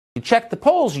You check the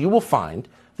polls, you will find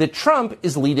that Trump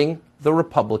is leading the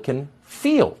Republican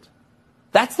field.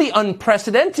 That's the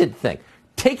unprecedented thing.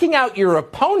 Taking out your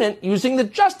opponent using the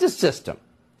justice system.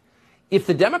 If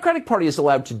the Democratic Party is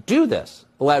allowed to do this,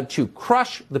 allowed to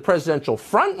crush the presidential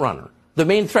frontrunner, the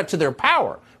main threat to their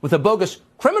power, with a bogus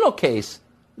criminal case,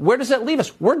 where does that leave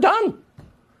us? We're done.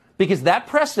 Because that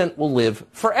precedent will live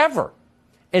forever.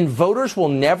 And voters will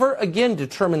never again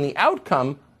determine the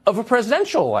outcome of a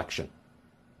presidential election.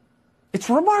 It's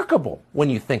remarkable when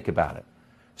you think about it.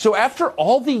 So after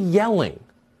all the yelling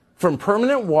from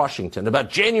permanent Washington about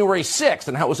January 6th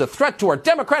and how it was a threat to our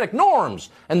democratic norms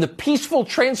and the peaceful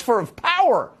transfer of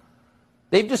power,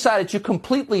 they've decided to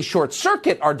completely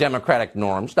short-circuit our democratic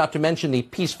norms, not to mention the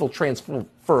peaceful transfer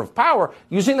of power,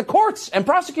 using the courts and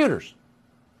prosecutors.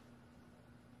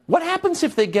 What happens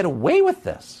if they get away with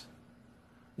this?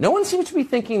 No one seems to be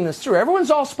thinking this through.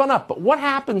 Everyone's all spun up. But what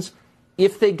happens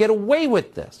if they get away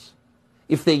with this?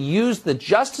 If they use the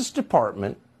Justice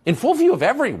Department, in full view of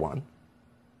everyone,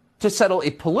 to settle a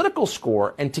political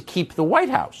score and to keep the White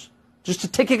House, just to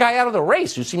take a guy out of the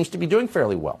race who seems to be doing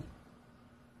fairly well?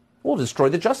 We'll destroy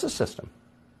the justice system.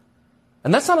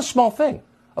 And that's not a small thing.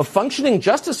 A functioning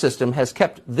justice system has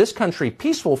kept this country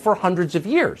peaceful for hundreds of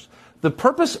years. The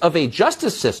purpose of a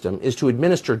justice system is to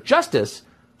administer justice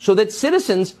so that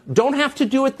citizens don't have to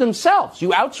do it themselves. You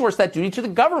outsource that duty to the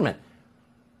government.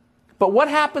 But what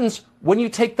happens when you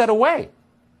take that away?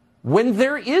 When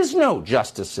there is no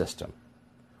justice system?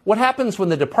 What happens when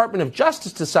the Department of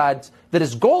Justice decides that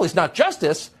its goal is not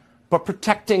justice, but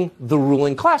protecting the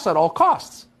ruling class at all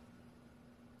costs?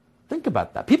 Think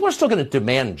about that. People are still going to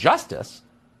demand justice.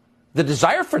 The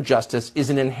desire for justice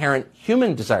is an inherent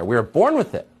human desire. We are born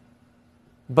with it.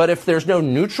 But if there's no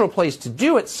neutral place to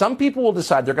do it, some people will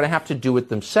decide they're going to have to do it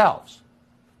themselves.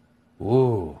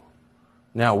 Ooh.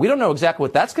 Now, we don't know exactly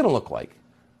what that's going to look like,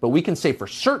 but we can say for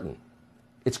certain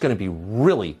it's going to be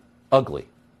really ugly.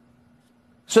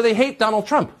 So they hate Donald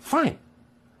Trump. Fine.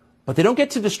 But they don't get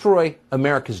to destroy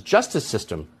America's justice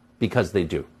system because they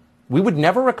do. We would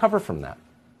never recover from that.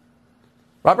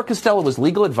 Robert Costello was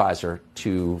legal advisor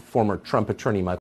to former Trump attorney Michael